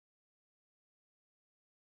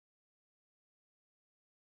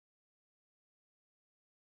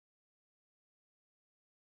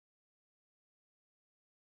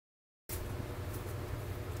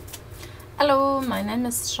Hello, my name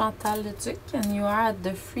is Chantal Leduc and you are at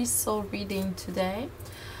the Free Soul reading today.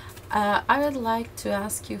 I would like to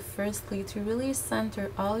ask you firstly to really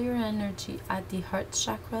center all your energy at the heart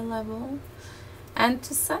chakra level and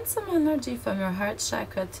to send some energy from your heart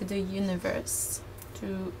chakra to the universe,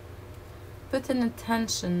 to put an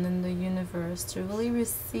attention in the universe, to really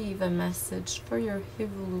receive a message for your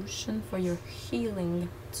evolution, for your healing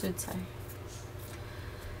today.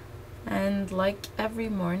 And like every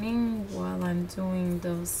morning while I'm doing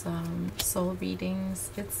those soul readings,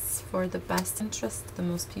 it's for the best interest, the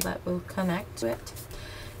most people that will connect to it.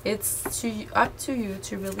 It's up to you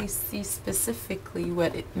to really see specifically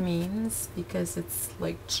what it means, because it's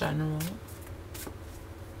like general.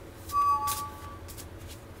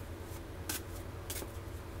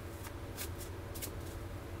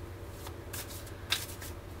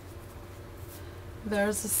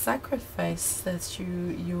 There's a sacrifice that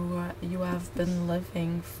you have been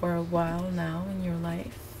living for a while now in your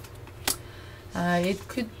life. It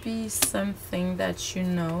could be something that you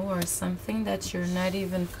know or something that you're not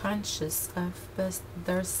even conscious of, but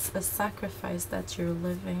there's a sacrifice that you're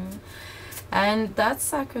living, and that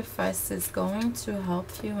sacrifice is going to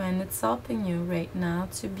help you, and it's helping you right now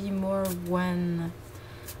to be more one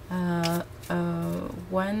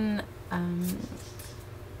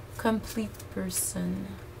complete person,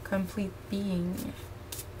 complete being.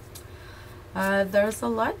 There's a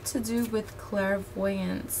lot to do with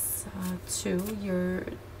clairvoyance too. You're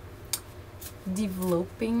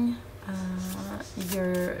developing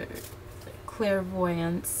your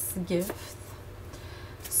clairvoyance gift.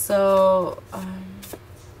 So,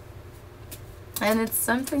 and it's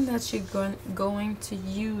something that you're going to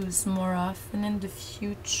use more often in the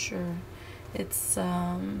future. It's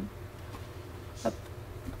a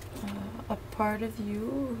part of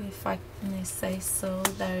you, if I may say so,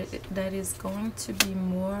 that is going to be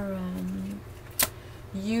more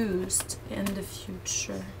used in the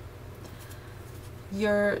future.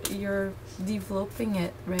 You're developing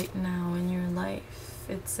it right now in your life.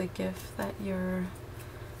 It's a gift that you're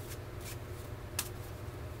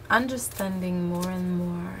understanding more and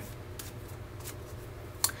more.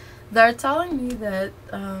 They're telling me that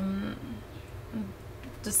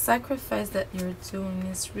the sacrifice that you're doing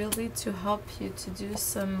is really to help you to do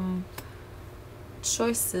some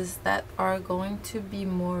choices that are going to be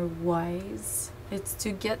more wise. It's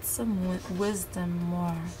to get some wisdom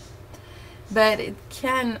more. But it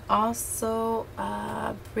can also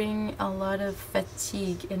bring a lot of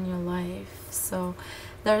fatigue in your life. So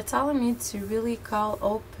they're telling me to really call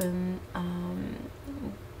open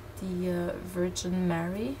the Virgin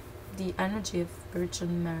Mary, the energy of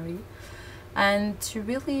Virgin Mary, and to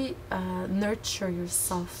really nurture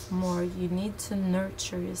yourself more. You need to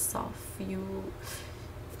nurture yourself.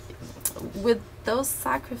 With those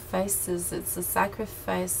sacrifices, it's a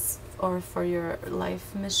sacrifice or for your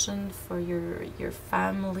life mission, for your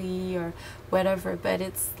family or whatever, but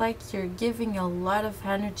it's like you're giving a lot of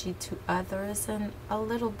energy to others and a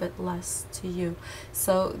little bit less to you.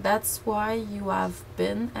 So that's why you have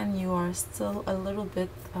been and you are still a little bit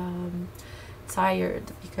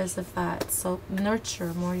tired because of that. So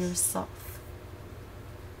nurture more yourself.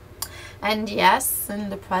 And yes, in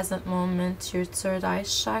the present moment, your third eye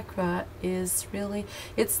chakra is really,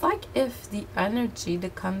 it's like if the energy,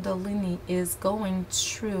 the Kundalini, is going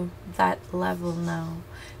through that level now.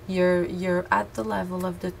 You're at the level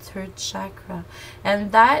of the third chakra,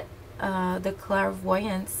 and that the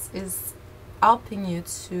clairvoyance is helping you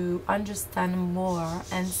to understand more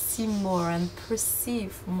and see more and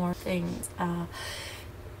perceive more things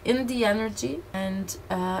in the energy and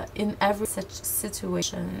in every such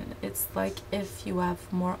situation. It's like if you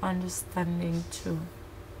have more understanding too.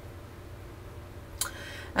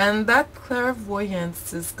 And that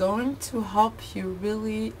clairvoyance is going to help you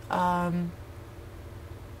really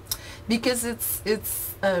because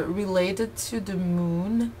it's related to the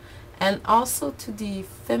moon and also to the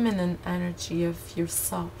feminine energy of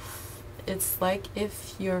yourself. It's like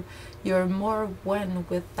if you're more one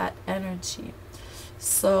with that energy.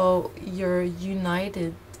 So you're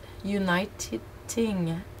uniting the yin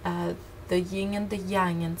and the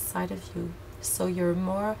yang inside of you. So you're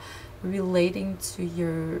more relating to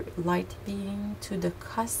your light being, to the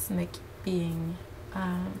cosmic being.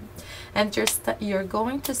 And you're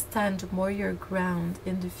going to stand more your ground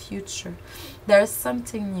in the future. There's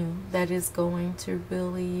something new that is going to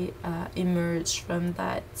really emerge from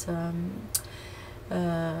that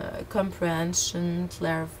comprehension,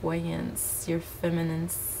 clairvoyance, your feminine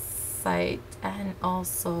side, and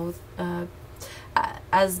also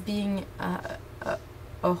as being a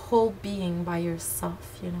whole being by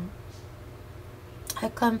yourself, you know, a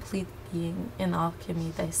complete being in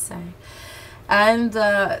alchemy, they say. And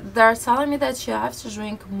they're telling me that you have to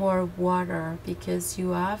drink more water because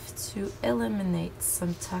you have to eliminate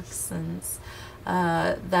some toxins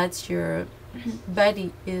that your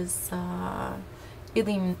body is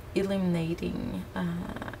eliminating,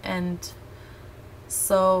 and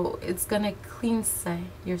so it's gonna cleanse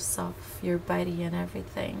yourself, your body, and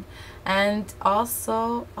everything. And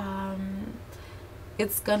also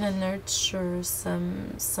it's gonna nurture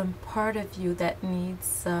some part of you that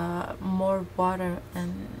needs more water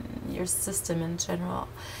in your system in general.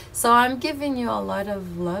 So I'm giving you a lot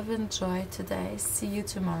of love and joy today. See you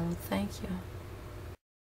tomorrow. Thank you.